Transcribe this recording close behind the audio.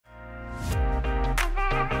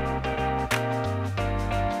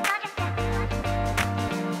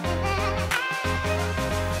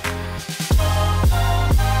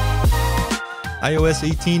iOS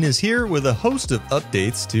 18 is here with a host of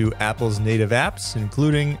updates to Apple's native apps,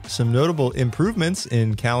 including some notable improvements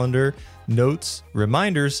in calendar, notes,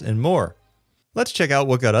 reminders, and more. Let's check out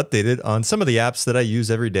what got updated on some of the apps that I use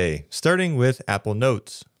every day, starting with Apple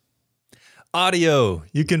Notes. Audio.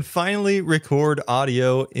 You can finally record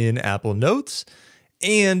audio in Apple Notes,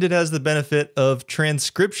 and it has the benefit of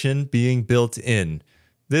transcription being built in.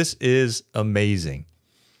 This is amazing.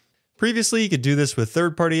 Previously, you could do this with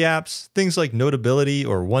third-party apps. Things like Notability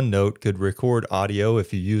or OneNote could record audio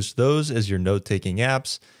if you used those as your note-taking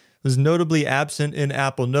apps. It was notably absent in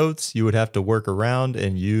Apple Notes. You would have to work around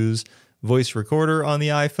and use Voice Recorder on the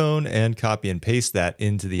iPhone and copy and paste that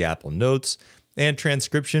into the Apple Notes, and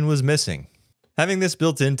transcription was missing. Having this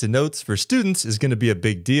built into Notes for students is going to be a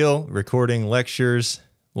big deal. Recording lectures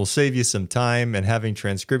will save you some time, and having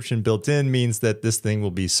transcription built in means that this thing will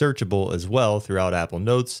be searchable as well throughout Apple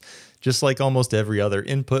Notes, just like almost every other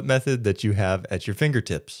input method that you have at your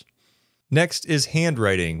fingertips. Next is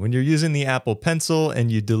handwriting. When you're using the Apple Pencil and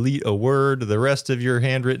you delete a word, the rest of your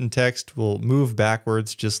handwritten text will move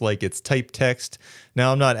backwards just like it's typed text.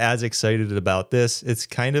 Now, I'm not as excited about this. It's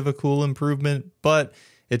kind of a cool improvement, but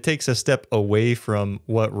it takes a step away from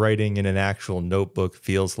what writing in an actual notebook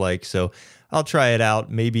feels like, so I'll try it out.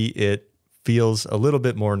 Maybe it feels a little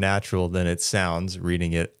bit more natural than it sounds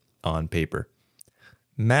reading it on paper.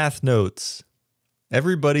 Math notes.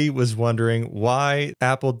 Everybody was wondering why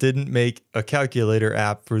Apple didn't make a calculator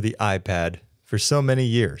app for the iPad for so many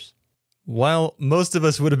years. While most of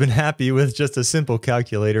us would have been happy with just a simple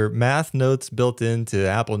calculator, Math Notes built into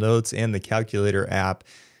Apple Notes and the calculator app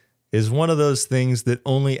is one of those things that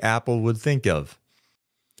only Apple would think of.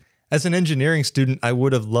 As an engineering student, I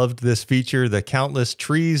would have loved this feature. The countless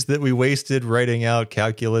trees that we wasted writing out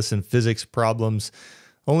calculus and physics problems,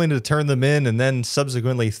 only to turn them in and then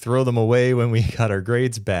subsequently throw them away when we got our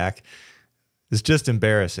grades back, is just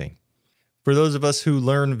embarrassing. For those of us who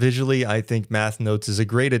learn visually, I think Math Notes is a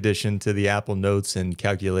great addition to the Apple Notes and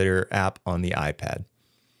Calculator app on the iPad.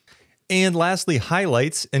 And lastly,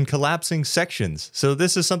 highlights and collapsing sections. So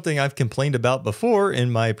this is something I've complained about before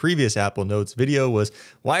in my previous Apple Notes video, was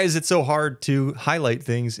why is it so hard to highlight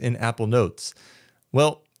things in Apple Notes?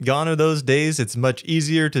 Well, gone are those days. It's much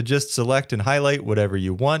easier to just select and highlight whatever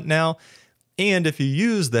you want now. And if you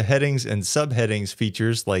use the headings and subheadings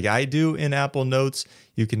features like I do in Apple Notes,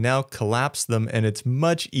 you can now collapse them, and it's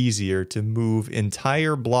much easier to move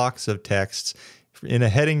entire blocks of text in a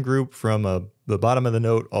heading group from the bottom of the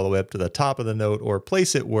note all the way up to the top of the note, or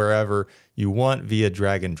place it wherever you want via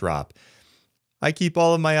drag and drop. I keep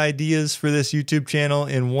all of my ideas for this YouTube channel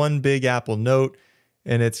in one big Apple Note,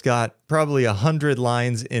 and it's got probably 100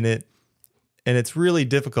 lines in it, and it's really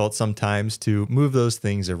difficult sometimes to move those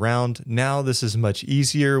things around. Now this is much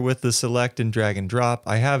easier with the select and drag and drop.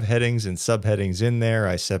 I have headings and subheadings in there.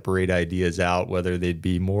 I separate ideas out, whether they'd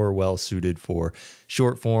be more well suited for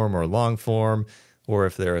short form or long form, or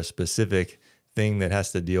if they're a specific thing that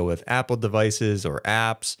has to deal with Apple devices or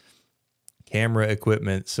apps, camera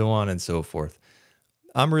equipment, so on and so forth.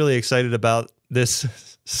 I'm really excited about this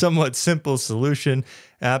somewhat simple solution.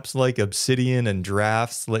 Apps like Obsidian and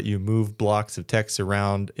Drafts let you move blocks of text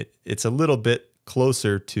around. It's a little bit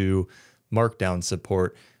closer to Markdown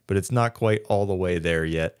support, but it's not quite all the way there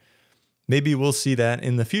yet. Maybe we'll see that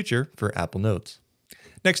in the future for Apple Notes.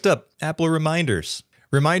 Next up, Apple Reminders.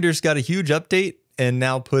 Reminders got a huge update and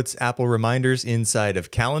now puts Apple Reminders inside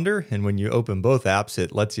of Calendar. And when you open both apps,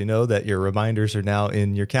 it lets you know that your reminders are now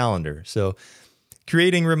in your calendar. So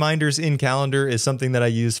creating reminders in Calendar is something that I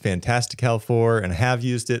use Fantastical for, and have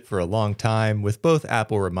used it for a long time with both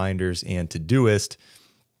Apple Reminders and Todoist.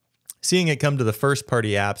 Seeing it come to the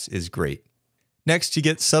first-party apps is great. Next, you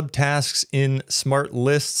get subtasks in Smart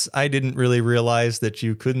Lists. I didn't really realize that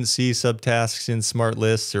you couldn't see subtasks in Smart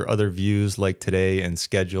Lists or other views like Today and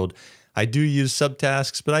Scheduled. I do use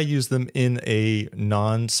subtasks, but I use them in a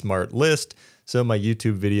non-smart list. So my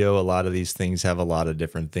YouTube video, a lot of these things have a lot of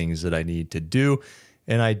different things that I need to do.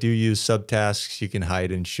 And I do use subtasks. You can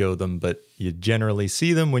hide and show them, but you generally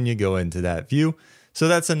see them when you go into that view. So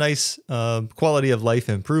that's a nice quality of life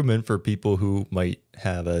improvement for people who might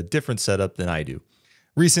have a different setup than I do.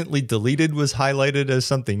 Recently Deleted was highlighted as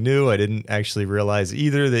something new. I didn't actually realize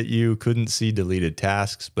either that you couldn't see deleted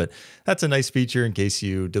tasks, but that's a nice feature in case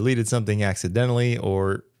you deleted something accidentally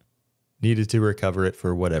or needed to recover it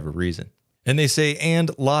for whatever reason. And they say,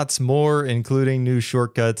 and lots more, including new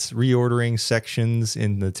shortcuts, reordering sections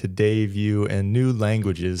in the Today view, and new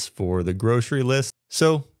languages for the grocery list.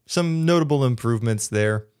 So some notable improvements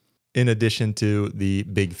there, in addition to the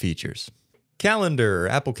big features. Calendar,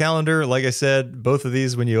 Apple Calendar. Like I said, both of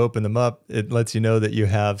these, when you open them up, it lets you know that you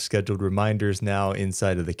have scheduled reminders now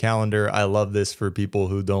inside of the calendar. I love this for people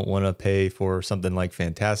who don't want to pay for something like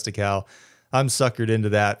Fantastical. I'm suckered into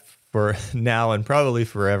that for now and probably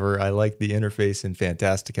forever. I like the interface in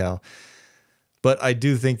Fantastical. But I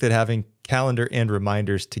do think that having calendar and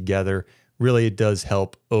reminders together really does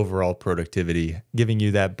help overall productivity, giving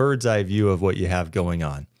you that bird's eye view of what you have going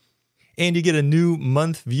on. And you get a new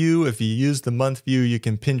month view. If you use the month view, you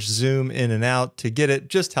can pinch zoom in and out to get it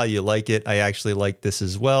just how you like it. I actually like this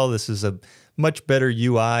as well. This is a much better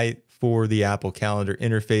UI for the Apple Calendar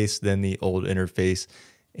interface than the old interface,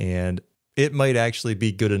 and it might actually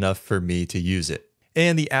be good enough for me to use it.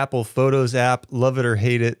 And the Apple Photos app, love it or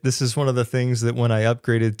hate it. This is one of the things that when I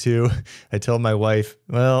upgraded to, I tell my wife,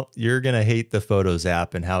 well, you're going to hate the Photos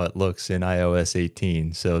app and how it looks in iOS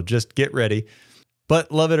 18. So just get ready. But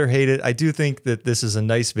love it or hate it, I do think that this is a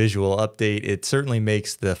nice visual update. It certainly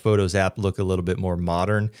makes the Photos app look a little bit more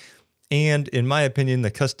modern. And in my opinion, the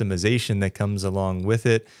customization that comes along with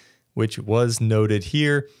it, which was noted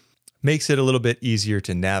here, makes it a little bit easier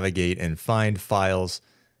to navigate and find files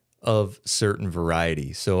of certain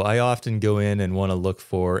variety. So I often go in and want to look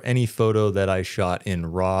for any photo that I shot in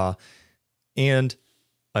RAW, and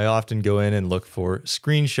I often go in and look for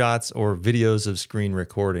screenshots or videos of screen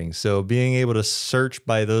recording. So being able to search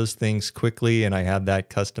by those things quickly, and I have that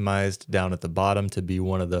customized down at the bottom to be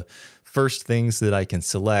one of the first things that I can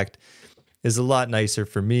select, is a lot nicer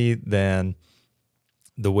for me than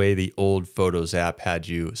the way the old Photos app had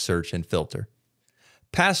you search and filter.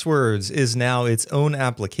 Passwords is now its own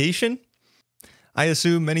application. I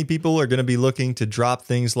assume many people are going to be looking to drop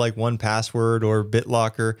things like 1Password or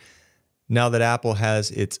BitLocker now that Apple has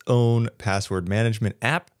its own password management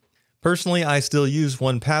app. Personally, I still use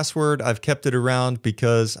 1Password. I've kept it around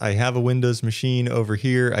because I have a Windows machine over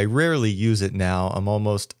here. I rarely use it now. I'm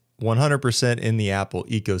almost 100% in the Apple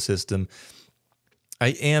ecosystem.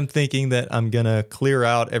 I am thinking that I'm going to clear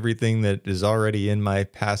out everything that is already in my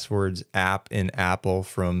Passwords app in Apple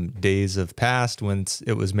from days of past when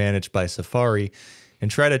it was managed by Safari, and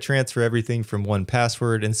try to transfer everything from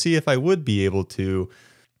 1Password and see if I would be able to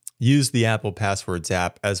use the Apple Passwords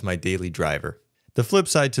app as my daily driver. The flip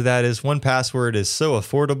side to that is 1Password is so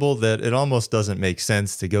affordable that it almost doesn't make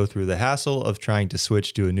sense to go through the hassle of trying to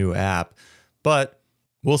switch to a new app, but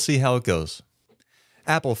we'll see how it goes.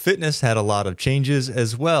 Apple Fitness had a lot of changes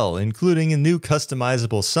as well, including a new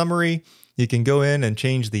customizable summary. You can go in and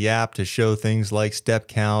change the app to show things like step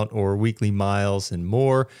count or weekly miles and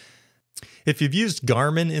more. If you've used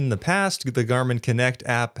Garmin in the past, the Garmin Connect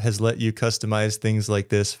app has let you customize things like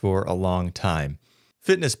this for a long time.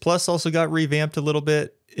 Fitness Plus also got revamped a little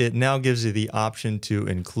bit. It now gives you the option to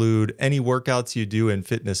include any workouts you do in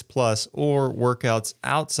Fitness Plus or workouts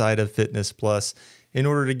outside of Fitness Plus in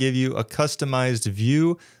order to give you a customized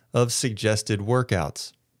view of suggested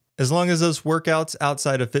workouts. As long as those workouts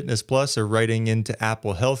outside of Fitness Plus are writing into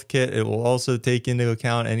Apple Health Kit, it will also take into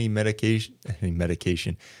account any meditation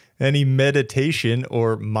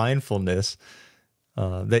or mindfulness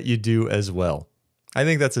that you do as well. I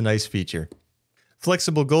think that's a nice feature.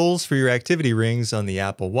 Flexible goals for your activity rings on the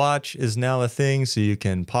Apple Watch is now a thing, so you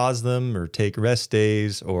can pause them or take rest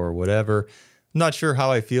days or whatever. I'm not sure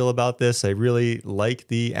how I feel about this. I really like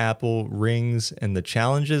the Apple rings and the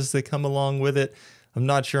challenges that come along with it. I'm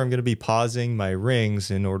not sure I'm going to be pausing my rings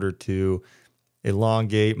in order to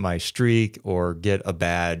elongate my streak or get a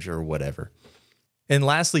badge or whatever. And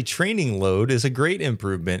lastly, training load is a great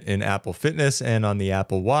improvement in Apple Fitness and on the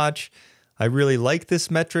Apple Watch. I really like this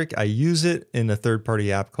metric. I use it in a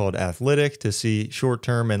third-party app called Athletic to see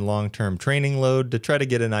short-term and long-term training load to try to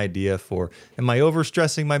get an idea for, am I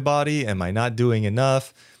overstressing my body? Am I not doing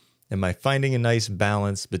enough? Am I finding a nice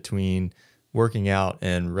balance between working out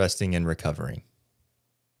and resting and recovering?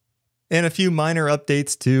 And a few minor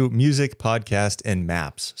updates to Music, Podcast, and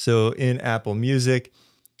Maps. So in Apple Music,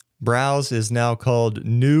 Browse is now called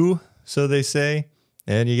New, so they say,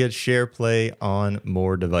 and you get Share Play on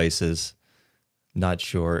more devices. Not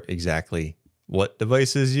sure exactly what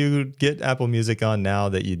devices you get Apple Music on now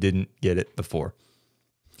that you didn't get it before.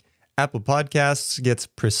 Apple Podcasts gets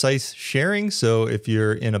precise sharing. So if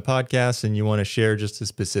you're in a podcast and you want to share just a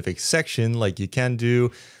specific section, like you can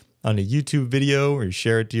do on a YouTube video, or you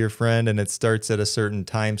share it to your friend and it starts at a certain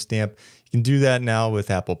timestamp, you can do that now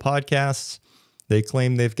with Apple Podcasts. They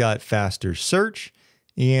claim they've got faster search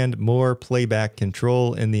and more playback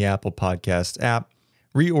control in the Apple Podcast app.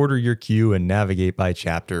 Reorder your queue and navigate by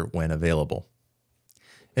chapter when available.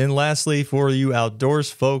 And lastly, for you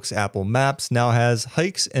outdoors folks, Apple Maps now has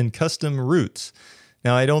hikes and custom routes.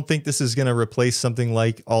 Now, I don't think this is going to replace something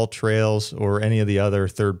like AllTrails or any of the other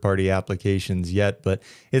third-party applications yet, but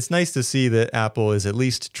it's nice to see that Apple is at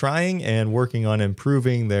least trying and working on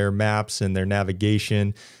improving their maps and their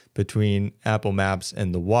navigation between Apple Maps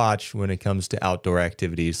and the watch when it comes to outdoor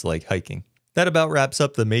activities like hiking. That about wraps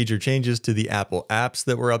up the major changes to the Apple apps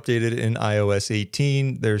that were updated in iOS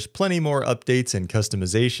 18. There's plenty more updates and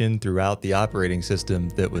customization throughout the operating system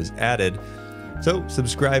that was added. So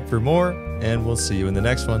subscribe for more, and we'll see you in the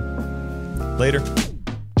next one. Later.